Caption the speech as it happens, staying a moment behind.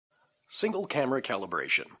Single camera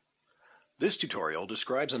calibration. This tutorial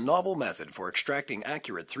describes a novel method for extracting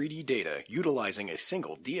accurate 3D data utilizing a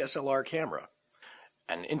single DSLR camera.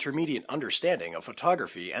 An intermediate understanding of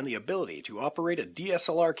photography and the ability to operate a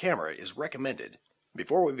DSLR camera is recommended.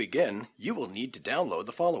 Before we begin, you will need to download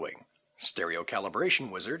the following: Stereo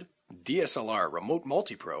Calibration Wizard, DSLR Remote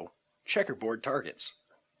Multipro, Checkerboard Targets.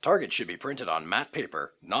 Targets should be printed on matte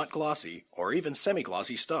paper, not glossy or even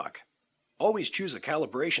semi-glossy stock. Always choose a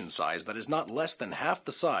calibration size that is not less than half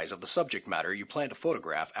the size of the subject matter you plan to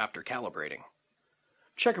photograph after calibrating.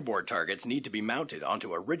 Checkerboard targets need to be mounted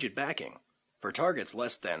onto a rigid backing. For targets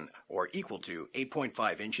less than or equal to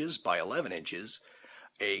 8.5 inches by 11 inches,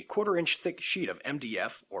 a 1/4 inch thick sheet of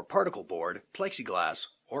MDF or particle board, plexiglass,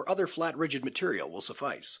 or other flat rigid material will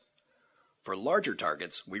suffice. For larger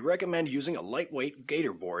targets, we recommend using a lightweight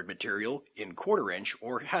gator board material in 1/4 inch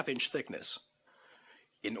or 1/2 inch thickness.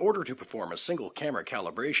 In order to perform a single camera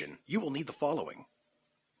calibration, you will need the following: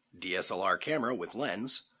 DSLR camera with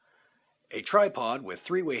lens, a tripod with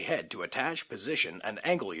 3-way head to attach, position, and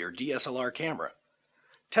angle your DSLR camera,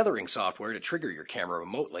 tethering software to trigger your camera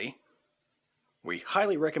remotely. We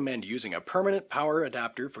highly recommend using a permanent power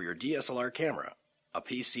adapter for your DSLR camera, a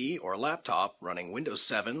PC or laptop running Windows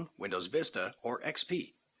 7, Windows Vista, or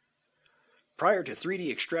XP. Prior to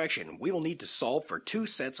 3D extraction, we will need to solve for two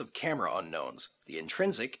sets of camera unknowns, the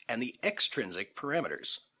intrinsic and the extrinsic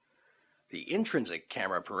parameters. The intrinsic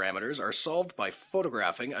camera parameters are solved by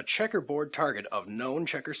photographing a checkerboard target of known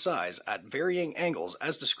checker size at varying angles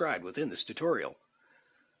as described within this tutorial.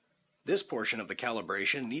 This portion of the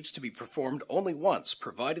calibration needs to be performed only once,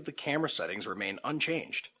 provided the camera settings remain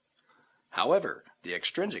unchanged. However, the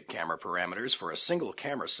extrinsic camera parameters for a single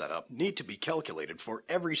camera setup need to be calculated for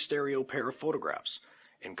every stereo pair of photographs,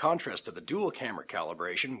 in contrast to the dual camera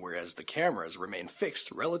calibration, whereas the cameras remain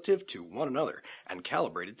fixed relative to one another and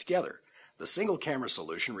calibrated together. The single camera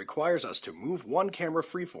solution requires us to move one camera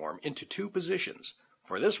freeform into two positions.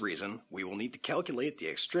 For this reason, we will need to calculate the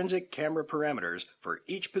extrinsic camera parameters for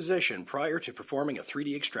each position prior to performing a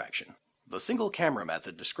 3D extraction. The single camera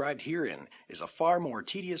method described herein is a far more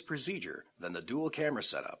tedious procedure than the dual camera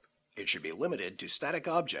setup. It should be limited to static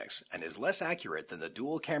objects and is less accurate than the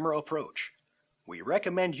dual camera approach. We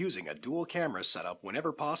recommend using a dual camera setup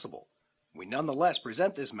whenever possible. We nonetheless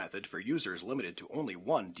present this method for users limited to only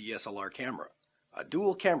one DSLR camera. A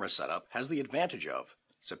dual camera setup has the advantage of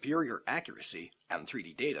superior accuracy and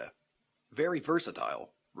 3D data, very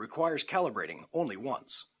versatile, requires calibrating only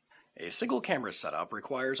once. A single camera setup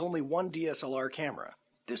requires only one DSLR camera.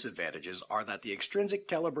 Disadvantages are that the extrinsic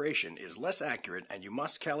calibration is less accurate and you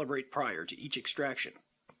must calibrate prior to each extraction.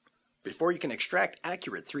 Before you can extract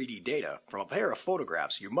accurate 3D data from a pair of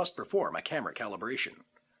photographs, you must perform a camera calibration.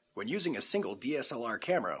 When using a single DSLR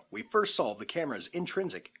camera, we first solve the camera's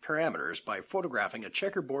intrinsic parameters by photographing a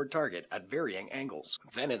checkerboard target at varying angles.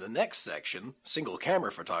 Then in the next section, single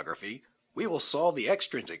camera photography, we will solve the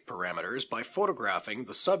extrinsic parameters by photographing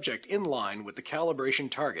the subject in line with the calibration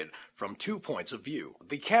target from 2 points of view.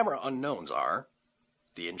 The camera unknowns are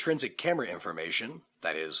the intrinsic camera information,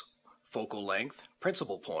 that is, focal length,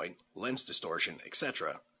 principal point, lens distortion,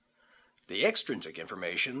 etc. The extrinsic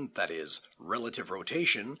information, that is, relative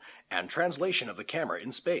rotation and translation of the camera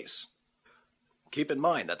in space. Keep in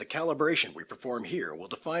mind that the calibration we perform here will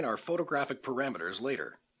define our photographic parameters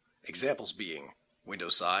later, examples being window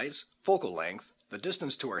size, focal length, the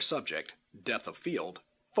distance to our subject, depth of field,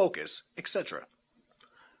 focus, etc.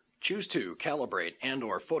 Choose to calibrate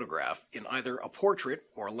and/or photograph in either a portrait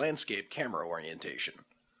or landscape camera orientation.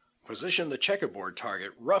 Position the checkerboard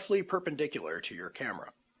target roughly perpendicular to your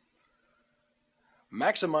camera.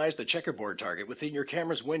 Maximize the checkerboard target within your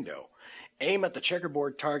camera's window. Aim at the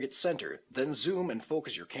checkerboard target center, then zoom and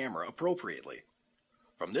focus your camera appropriately.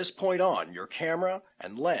 From this point on, your camera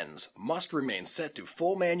and lens must remain set to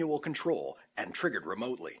full manual control and triggered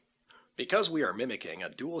remotely. Because we are mimicking a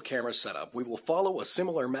dual camera setup, we will follow a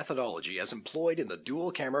similar methodology as employed in the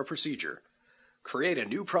dual camera procedure. Create a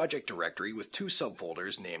new project directory with two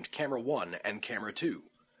subfolders named Camera 1 and Camera 2.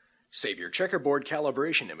 Save your checkerboard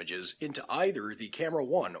calibration images into either the Camera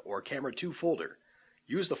 1 or Camera 2 folder.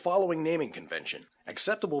 Use the following naming convention.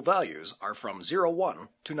 Acceptable values are from 01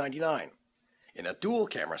 to 99. In a dual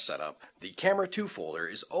camera setup, the Camera 2 folder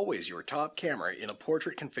is always your top camera in a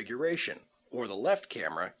portrait configuration, or the left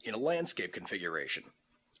camera in a landscape configuration.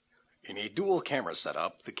 In a dual camera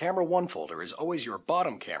setup, the Camera 1 folder is always your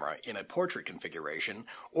bottom camera in a portrait configuration,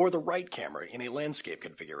 or the right camera in a landscape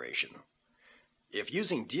configuration. If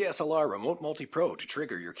using DSLR Remote Multipro to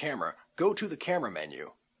trigger your camera, go to the Camera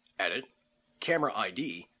menu, Edit, Camera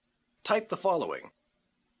ID, type the following: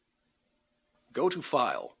 Go to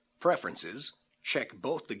File, Preferences. Check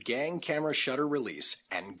both the gang camera shutter release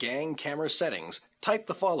and gang camera settings. Type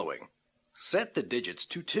the following. Set the digits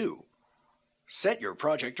to 2. Set your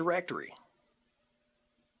project directory.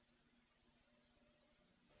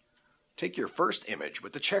 Take your first image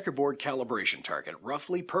with the checkerboard calibration target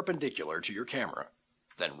roughly perpendicular to your camera.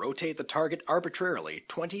 Then rotate the target arbitrarily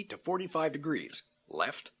 20 to 45 degrees,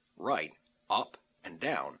 left, right, up, and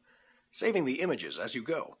down, saving the images as you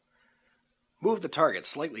go. Move the target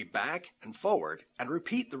slightly back and forward and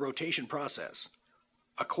repeat the rotation process.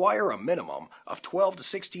 Acquire a minimum of 12 to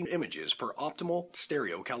 16 images for optimal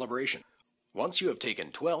stereo calibration. Once you have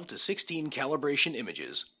taken 12 to 16 calibration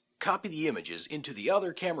images, copy the images into the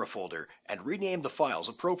other camera folder and rename the files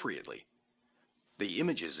appropriately. The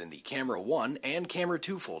images in the Camera 1 and Camera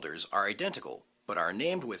 2 folders are identical, but are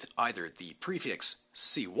named with either the prefix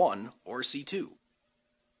C1 or C2.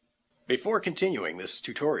 Before continuing this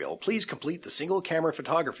tutorial, please complete the single camera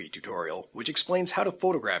photography tutorial, which explains how to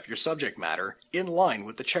photograph your subject matter in line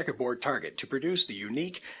with the checkerboard target to produce the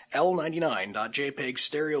unique L99.jpg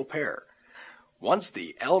stereo pair. Once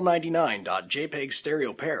the L99.jpg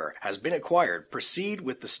stereo pair has been acquired, proceed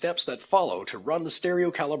with the steps that follow to run the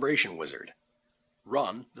stereo calibration wizard.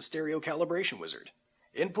 Run the stereo calibration wizard.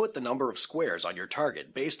 Input the number of squares on your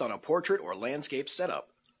target based on a portrait or landscape setup.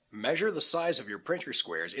 Measure the size of your printer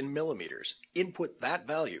squares in millimeters. Input that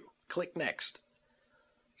value. Click Next.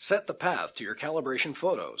 Set the path to your calibration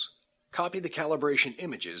photos. Copy the calibration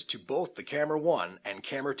images to both the Camera 1 and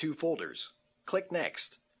Camera 2 folders. Click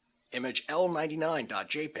Next. Image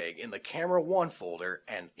L99.jpg in the Camera 1 folder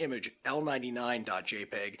and image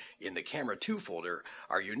L99.jpg in the Camera 2 folder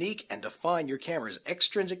are unique and define your camera's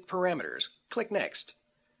extrinsic parameters. Click Next.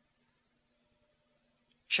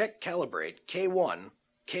 Check Calibrate K1,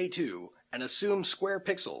 K2, and assume square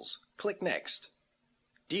pixels. Click Next.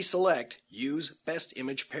 Deselect Use Best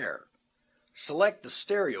Image Pair. Select the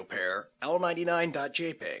stereo pair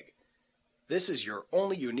L99.jpg. This is your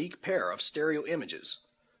only unique pair of stereo images.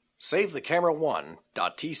 Save the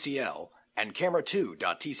Camera1.tcl and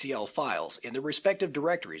Camera2.tcl files in the respective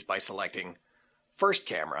directories by selecting First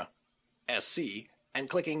Camera, SC, and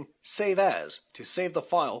clicking Save As to save the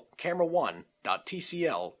file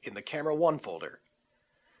Camera1.tcl in the Camera 1 folder.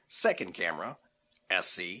 Second Camera,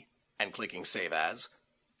 SC, and clicking Save As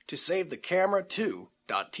to save the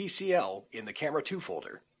Camera2.tcl in the Camera 2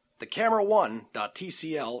 folder. The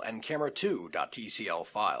Camera1.tcl and Camera2.tcl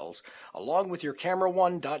files, along with your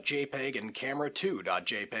Camera1.jpg and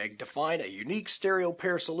Camera2.jpg, define a unique stereo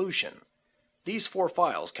pair solution. These 4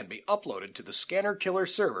 files can be uploaded to the Scanner Killer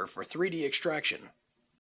server for 3D extraction.